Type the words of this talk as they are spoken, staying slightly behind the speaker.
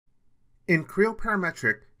In Creo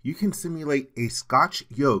Parametric, you can simulate a Scotch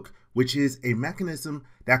yoke, which is a mechanism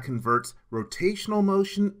that converts rotational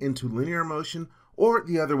motion into linear motion or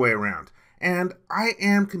the other way around. And I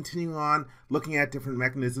am continuing on looking at different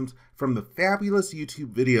mechanisms from the fabulous YouTube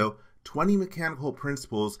video, 20 Mechanical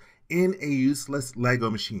Principles in a Useless Lego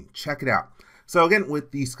Machine. Check it out. So again,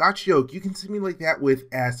 with the Scotch yoke, you can simulate that with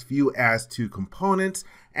as few as 2 components.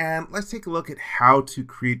 And let's take a look at how to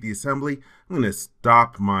create the assembly. I'm going to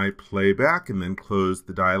stop my playback and then close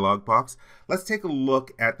the dialog box. Let's take a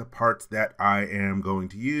look at the parts that I am going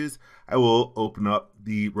to use. I will open up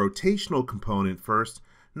the rotational component first.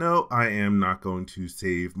 No, I am not going to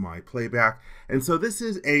save my playback. And so this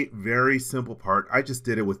is a very simple part. I just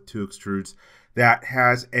did it with 2 extrudes that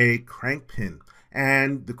has a crank pin.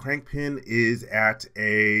 And the crank pin is at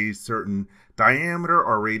a certain diameter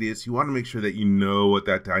or radius. You want to make sure that you know what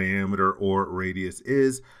that diameter or radius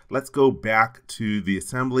is. Let's go back to the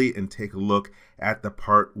assembly and take a look at the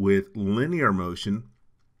part with linear motion.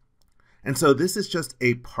 And so this is just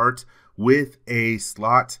a part with a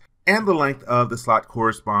slot, and the length of the slot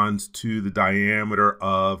corresponds to the diameter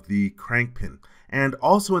of the crank pin. And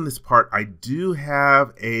also in this part, I do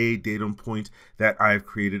have a datum point that I've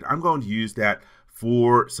created. I'm going to use that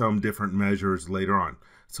for some different measures later on.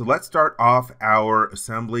 So let's start off our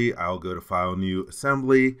assembly. I'll go to File, New,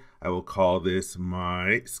 Assembly. I will call this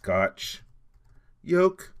my Scotch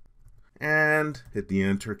yoke and hit the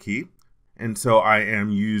Enter key. And so I am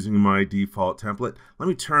using my default template. Let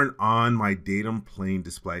me turn on my datum plane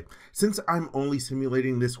display. Since I'm only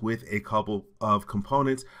simulating this with a couple of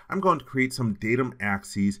components, I'm going to create some datum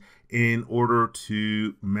axes in order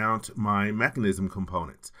to mount my mechanism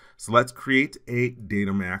components. So let's create a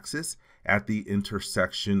datum axis at the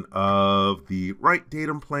intersection of the right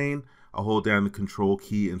datum plane. I'll hold down the Control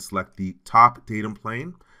key and select the top datum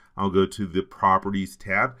plane. I'll go to the Properties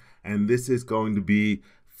tab, and this is going to be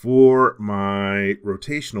for my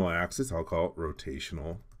rotational axis. I'll call it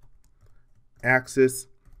rotational axis.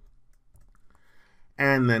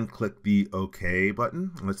 And then click the OK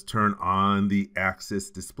button. Let's turn on the axis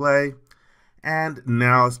display. And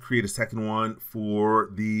now let's create a second one for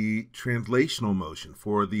the translational motion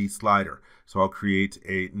for the slider. So I'll create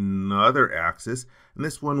another axis, and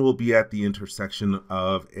this one will be at the intersection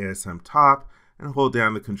of ASM top, and hold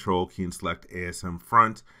down the Control key and select ASM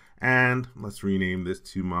front. And let's rename this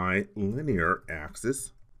to my linear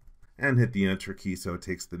axis and hit the Enter key so it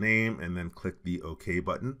takes the name, and then click the OK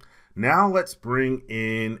button. Now let's bring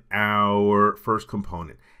in our first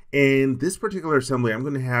component. In this particular assembly, I'm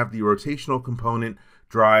going to have the rotational component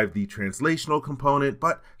drive the translational component,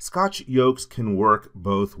 but Scotch yokes can work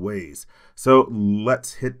both ways. So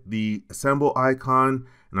let's hit the assemble icon,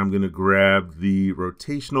 and I'm going to grab the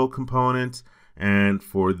rotational component. And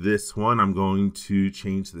for this one, I'm going to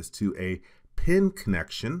change this to a pin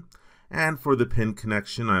connection. And for the pin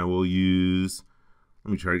connection, I will use,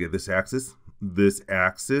 let me try to get this axis,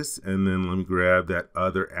 and then let me grab that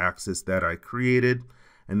other axis that I created.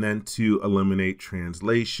 And then to eliminate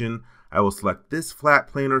translation, I will select this flat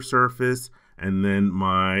planar surface and then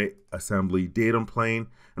my assembly datum plane.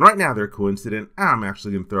 And right now they're coincident. I'm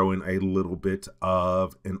actually going to throw in a little bit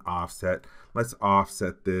of an offset. Let's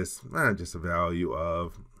offset this, just a value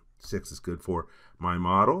of 6 is good for my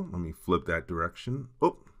model. Let me flip that direction.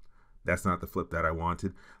 Oh, that's not the flip that I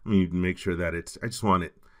wanted. Let me make sure that I just want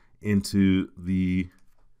it into the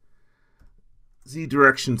Z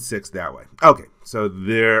direction 6 that way. Okay, so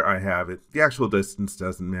there I have it. The actual distance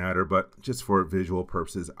doesn't matter, but just for visual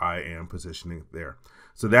purposes, I am positioning it there.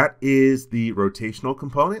 So that is the rotational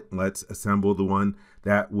component. Let's assemble the one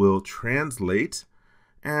that will translate.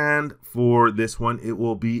 And for this one, it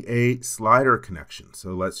will be a slider connection.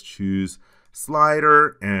 So let's choose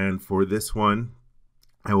slider. And for this one,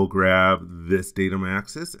 I will grab this datum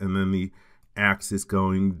axis and then the axis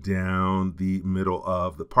going down the middle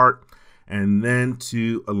of the part. And then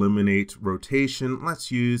to eliminate rotation,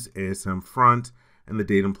 let's use ASM front and the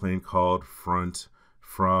datum plane called front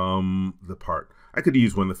from the part. I could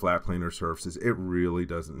use one of the flat planar surfaces. It really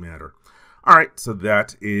doesn't matter. All right, so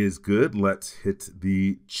that is good. Let's hit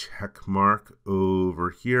the check mark over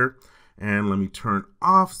here. And let me turn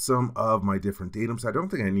off some of my different datums. I don't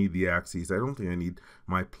think I need the axes. I don't think I need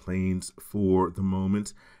my planes for the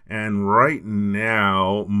moment. And right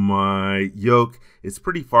now, my yoke is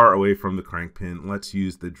pretty far away from the crank pin. Let's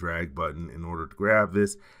use the drag button in order to grab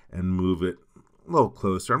this and move it a little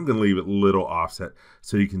closer. I'm going to leave it a little offset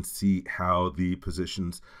so you can see how the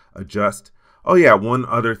positions adjust. Oh yeah, one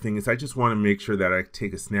other thing is I just want to make sure that I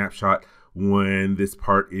take a snapshot when this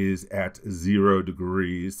part is at 0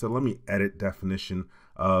 degrees. So let me edit definition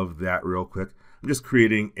of that real quick. I'm just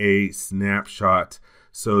creating a snapshot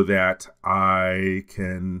so that I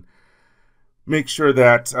can make sure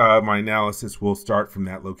that my analysis will start from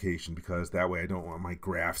that location, because that way I don't want my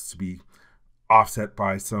graphs to be offset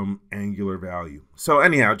by some angular value. So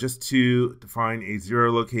anyhow, just to define a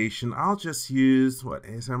 0 location, I'll just use, what,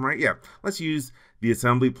 ASM right? Yeah, let's use the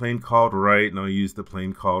assembly plane called right, and I'll use the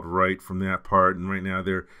plane called right from that part, and right now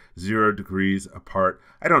they're 0 degrees apart.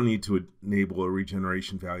 I don't need to enable a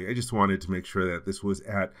regeneration value. I just wanted to make sure that this was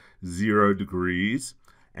at 0 degrees.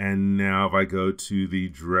 And now if I go to the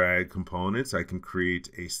drag components, I can create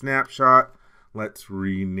a snapshot. Let's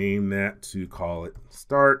rename that to call it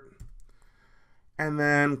start. And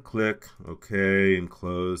then click OK and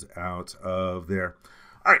close out of there.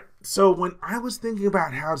 All right, so when I was thinking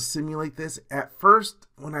about how to simulate this, at first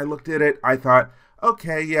when I looked at it, I thought,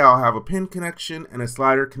 okay, yeah, I'll have a pin connection and a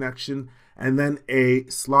slider connection, and then a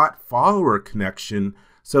slot follower connection,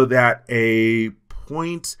 so that a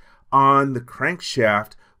point on the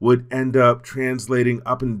crankshaft would end up translating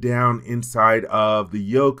up and down inside of the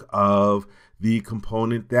yoke of the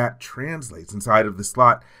component that translates, inside of the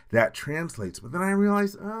slot that translates. But then I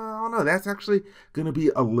realized, oh no, that's actually going to be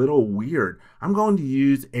a little weird. I'm going to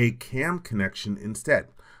use a cam connection instead.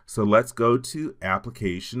 So let's go to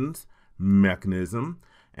Applications, Mechanism,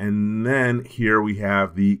 and then here we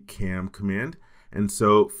have the cam command. And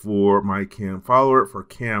so for my cam follower, for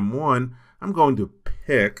cam 1, I'm going to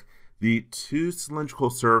pick the 2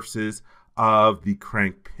 cylindrical surfaces of the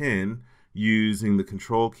crank pin using the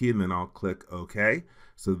control key, and then I'll click OK.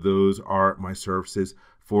 So those are my surfaces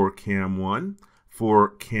for cam 1.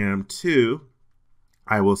 For cam 2,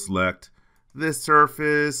 I will select this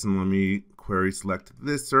surface, and let me query select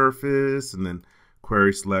this surface, and then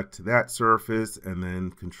query select that surface, and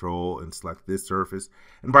then control and select this surface.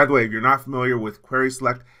 And by the way, if you're not familiar with query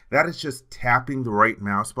select, that is just tapping the right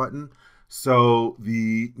mouse button. So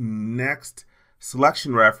the next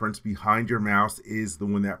selection reference behind your mouse is the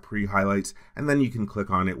one that pre-highlights, and then you can click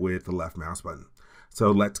on it with the left mouse button. So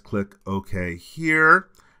let's click OK here,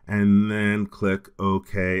 and then click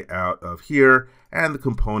OK out of here, and the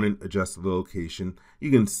component adjusts the location. You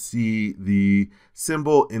can see the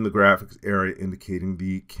symbol in the graphics area indicating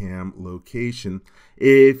the cam location.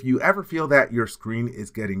 If you ever feel that your screen is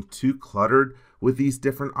getting too cluttered with these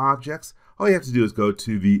different objects, all you have to do is go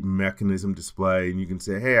to the mechanism display, and you can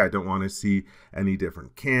say, hey, I don't want to see any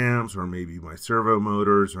different cams, or maybe my servo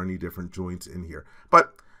motors, or any different joints in here.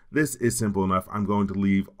 But this is simple enough. I'm going to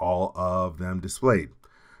leave all of them displayed.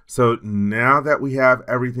 So now that we have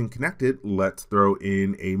everything connected, let's throw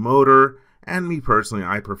in a motor. And me personally,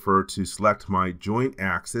 I prefer to select my joint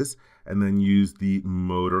axis and then use the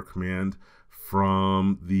motor command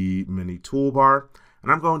from the mini toolbar.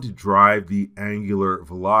 And I'm going to drive the angular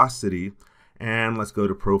velocity. And let's go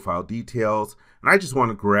to profile details. And I just want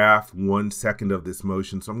to graph 1 second of this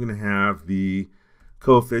motion. So I'm going to have the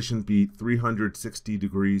coefficient be 360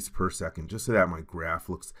 degrees per second, just so that my graph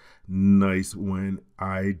looks nice when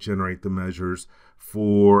I generate the measures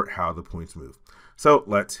for how the points move. So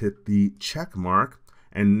let's hit the check mark.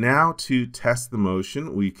 And now to test the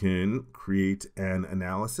motion, we can create an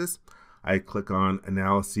analysis. I click on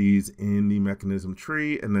Analyses in the mechanism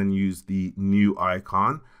tree, and then use the new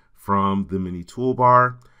icon from the mini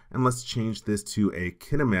toolbar. And let's change this to a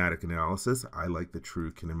kinematic analysis. I like the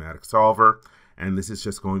true kinematic solver. And this is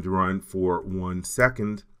just going to run for 1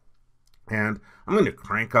 second. And I'm going to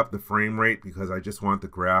crank up the frame rate because I just want the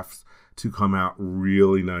graphs to come out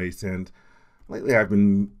really nice. And lately I've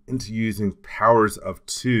been into using powers of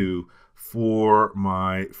 2 for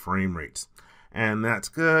my frame rates. And that's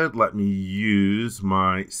good. Let me use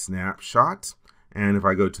my snapshot. And if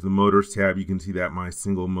I go to the motors tab, you can see that my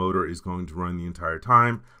single motor is going to run the entire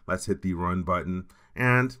time. Let's hit the run button.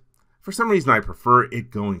 And for some reason, I prefer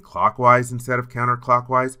it going clockwise instead of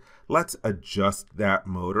counterclockwise. Let's adjust that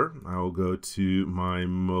motor. I will go to my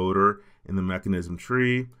motor in the mechanism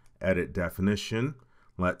tree, edit definition.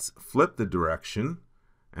 Let's flip the direction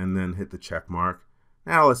and then hit the check mark.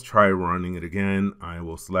 Now let's try running it again. I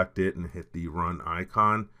will select it and hit the run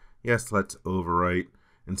icon. Yes, let's overwrite.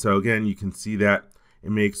 And so again, you can see that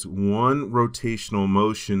it makes 1 rotational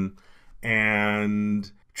motion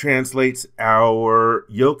and translates our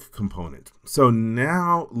yoke component. So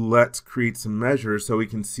now let's create some measures so we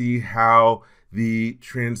can see how the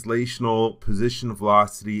translational position,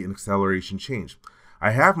 velocity, and acceleration change.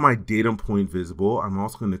 I have my datum point visible. I'm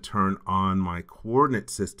also going to turn on my coordinate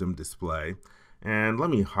system display. And let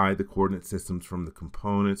me hide the coordinate systems from the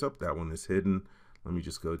components. Oh, that one is hidden. Let me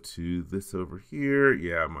just go to this over here.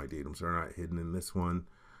 Yeah, my datums are not hidden in this one.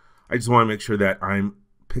 I just want to make sure that I'm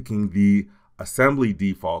picking the assembly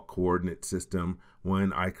default coordinate system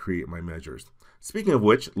when I create my measures. Speaking of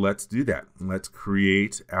which, let's do that. Let's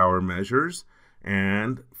create our measures.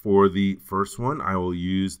 And for the first one, I will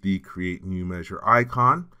use the create new measure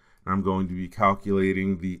icon. I'm going to be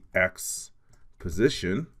calculating the X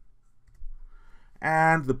position.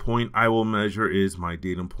 And the point I will measure is my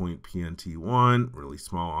datum point PNT1, really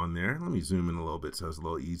small on there. Let me zoom in a little bit so it's a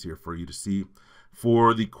little easier for you to see.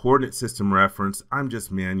 For the coordinate system reference, I'm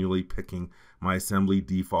just manually picking my assembly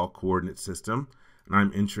default coordinate system. And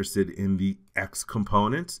I'm interested in the X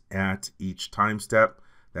component at each time step.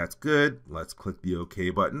 That's good. Let's click the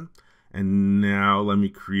OK button. And now let me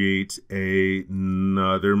create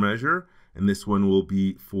another measure. And this one will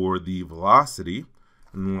be for the velocity.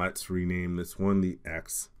 And let's rename this one the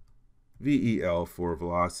XVEL for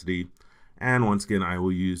velocity. And once again, I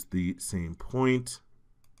will use the same point.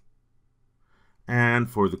 And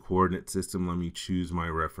for the coordinate system, let me choose my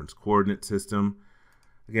reference coordinate system.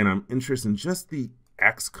 Again, I'm interested in just the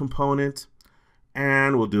X component.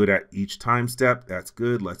 And we'll do it at each time step. That's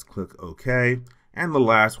good. Let's click OK. And the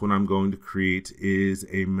last one I'm going to create is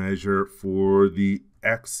a measure for the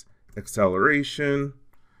X acceleration.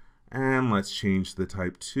 And let's change the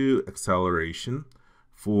type to acceleration.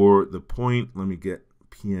 For the point, let me get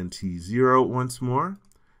PNT0 once more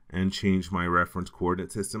and change my reference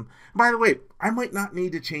coordinate system. By the way, I might not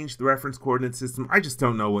need to change the reference coordinate system. I just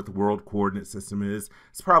don't know what the world coordinate system is.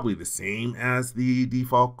 It's probably the same as the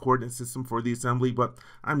default coordinate system for the assembly, but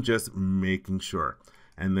I'm just making sure.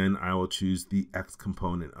 And then I will choose the X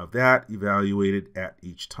component of that, evaluated at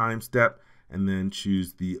each time step, and then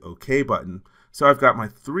choose the OK button. So I've got my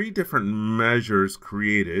 3 different measures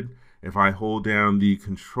created. If I hold down the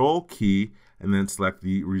Control key and then select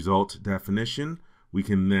the result definition, we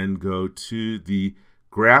can then go to the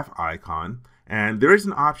graph icon. And there is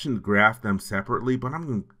an option to graph them separately, but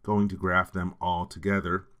I'm going to graph them all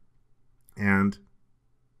together. And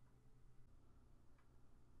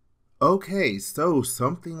okay, so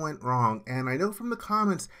something went wrong. And I know from the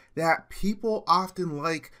comments that people often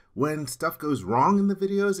like when stuff goes wrong in the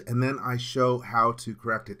videos and then I show how to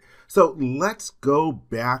correct it. So let's go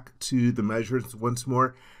back to the measures once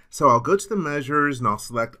more. So I'll go to the measures and I'll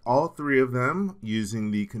select all 3 of them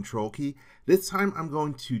using the Control key. This time I'm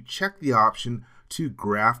going to check the option to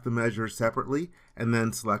graph the measures separately and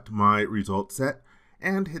then select my result set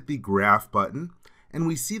and hit the graph button. And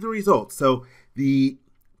we see the results. So the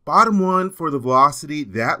bottom one for the velocity,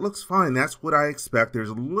 that looks fine. That's what I expect. There's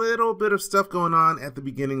a little bit of stuff going on at the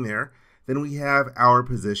beginning there. Then we have our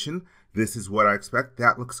position. This is what I expect.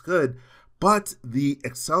 That looks good. But the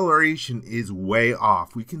acceleration is way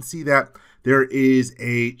off. We can see that there is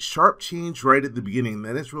a sharp change right at the beginning.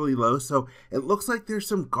 Then it's really low. So it looks like there's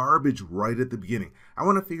some garbage right at the beginning. I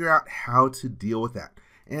want to figure out how to deal with that.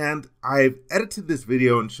 And I've edited this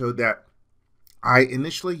video and showed that I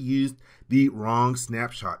initially used the wrong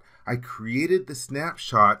snapshot. I created the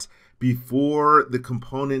snapshot before the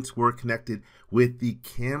components were connected with the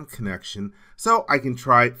cam connection. So I can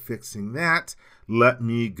try fixing that. Let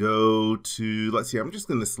me go to, let's see, I'm just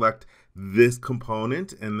going to select this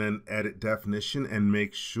component and then edit definition and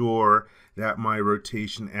make sure that my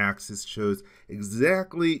rotation axis shows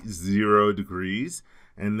exactly 0 degrees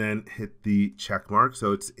and then hit the check mark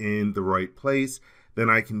so it's in the right place. Then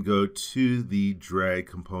I can go to the drag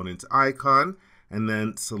components icon and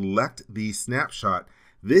then select the snapshot.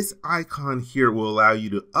 This icon here will allow you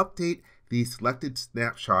to update the selected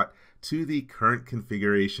snapshot to the current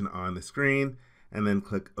configuration on the screen, and then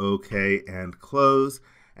click OK and close.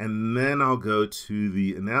 And then I'll go to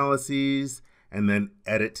the analyses and then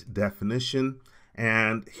edit definition.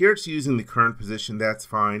 And here it's using the current position. That's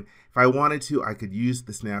fine. If I wanted to, I could use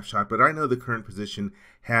the snapshot, but I know the current position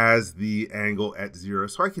has the angle at 0,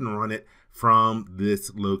 so I can run it from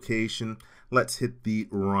this location. Let's hit the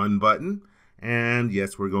run button. And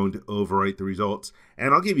yes, we're going to overwrite the results.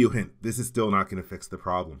 And I'll give you a hint. This is still not going to fix the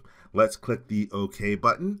problem. Let's click the OK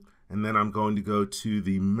button. And then I'm going to go to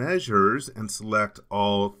the measures and select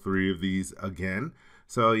all 3 of these again.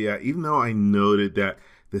 So yeah, even though I noted that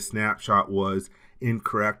the snapshot was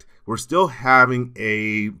incorrect, we're still having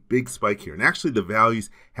a big spike here. And actually the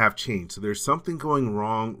values have changed. So there's something going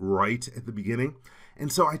wrong right at the beginning.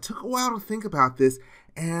 And so I took a while to think about this.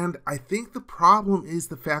 And I think the problem is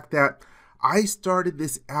the fact that I started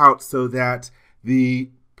this out so that the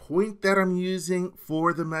point that I'm using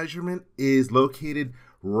for the measurement is located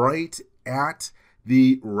right at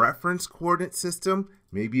the reference coordinate system.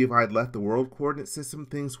 Maybe if I'd left the world coordinate system,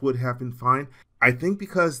 things would have been fine. I think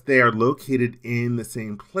because they are located in the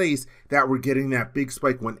same place that we're getting that big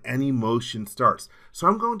spike when any motion starts. So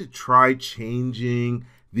I'm going to try changing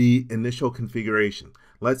the initial configuration.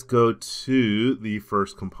 Let's go to the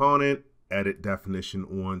first component, edit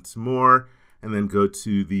definition once more, and then go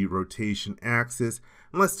to the rotation axis.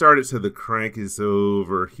 And let's start it so the crank is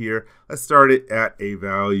over here. Let's start it at a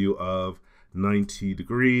value of 90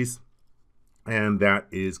 degrees. And that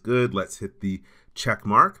is good. Let's hit the check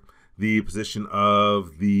mark. The position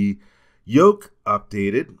of the yoke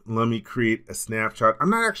updated. Let me create a snapshot.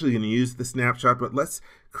 I'm not actually going to use the snapshot, but let's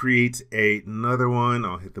create another one.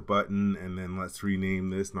 I'll hit the button and then let's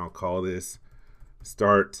rename this, and I'll call this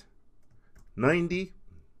start 90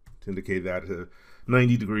 to indicate that a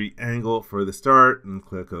 90-degree angle for the start, and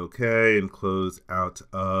click OK and close out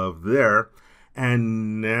of there.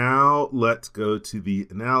 And now let's go to the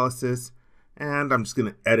analysis, and I'm just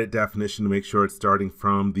going to edit definition to make sure it's starting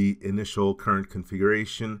from the initial current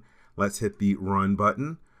configuration. Let's hit the run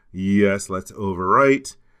button. Yes, let's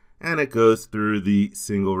overwrite. And it goes through the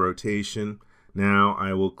single rotation. Now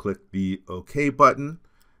I will click the OK button,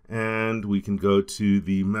 and we can go to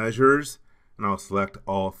the measures, and I'll select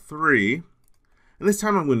all three. And this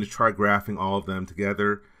time I'm going to try graphing all of them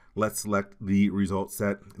together. Let's select the result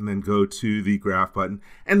set and then go to the graph button.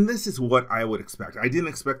 And this is what I would expect. I didn't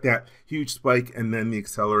expect that huge spike and then the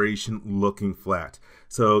acceleration looking flat.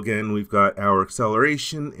 So again, we've got our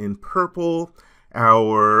acceleration in purple,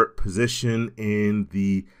 our position in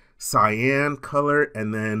the cyan color,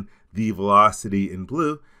 and then the velocity in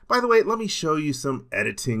blue. By the way, let me show you some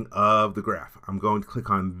editing of the graph. I'm going to click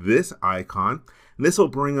on this icon, and this will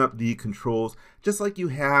bring up the controls just like you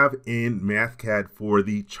have in MathCAD for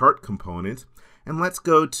the chart component. And let's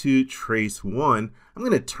go to trace 1. I'm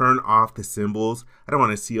going to turn off the symbols. I don't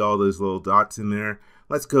want to see all those little dots in there.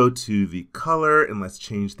 Let's go to the color, and let's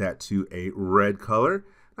change that to a red color.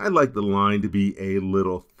 I'd like the line to be a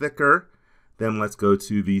little thicker. Then let's go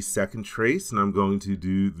to the second trace, and I'm going to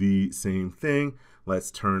do the same thing.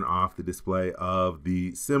 Let's turn off the display of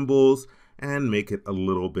the symbols and make it a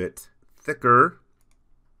little bit thicker.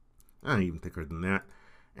 Even thicker than that.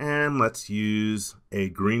 And let's use a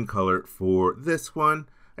green color for this one.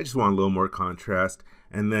 I just want a little more contrast.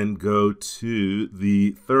 And then go to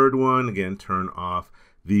the third one. Again, turn off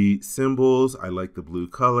the symbols. I like the blue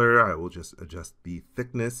color. I will just adjust the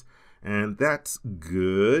thickness. And that's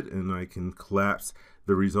good. And I can collapse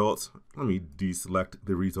the results. Let me deselect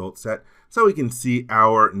the result set so we can see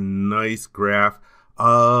our nice graph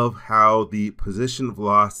of how the position,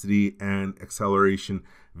 velocity, and acceleration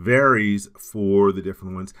varies for the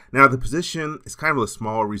different ones. Now the position is kind of a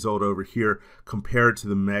small result over here compared to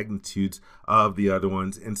the magnitudes of the other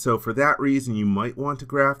ones, and so for that reason you might want to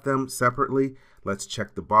graph them separately. Let's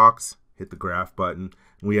check the box, hit the graph button,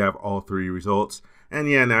 and we have all three results. And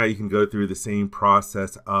yeah, now you can go through the same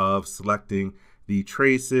process of selecting the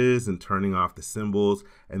traces and turning off the symbols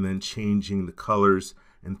and then changing the colors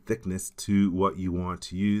and thickness to what you want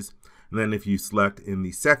to use. And then if you select in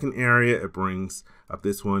the second area, it brings up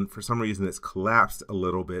this one. For some reason it's collapsed a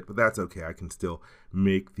little bit, but that's okay. I can still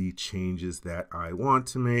make the changes that I want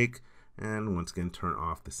to make. And once again, turn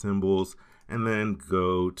off the symbols and then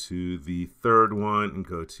go to the third one and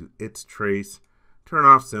go to its trace, turn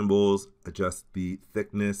off symbols, adjust the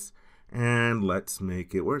thickness, and let's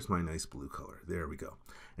make it, where's my nice blue color? There we go.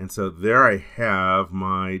 And so there I have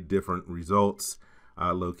my different results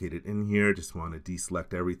located in here. Just want to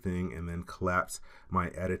deselect everything and then collapse my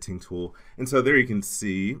editing tool. And so there you can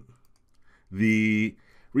see the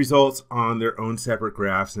results on their own separate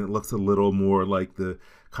graphs, and it looks a little more like the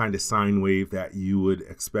kind of sine wave that you would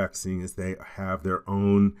expect, seeing as they have their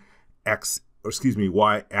own y-axis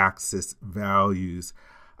values.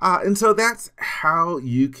 And so that's how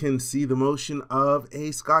you can see the motion of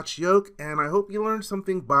a Scotch yoke, and I hope you learned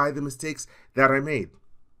something by the mistakes that I made.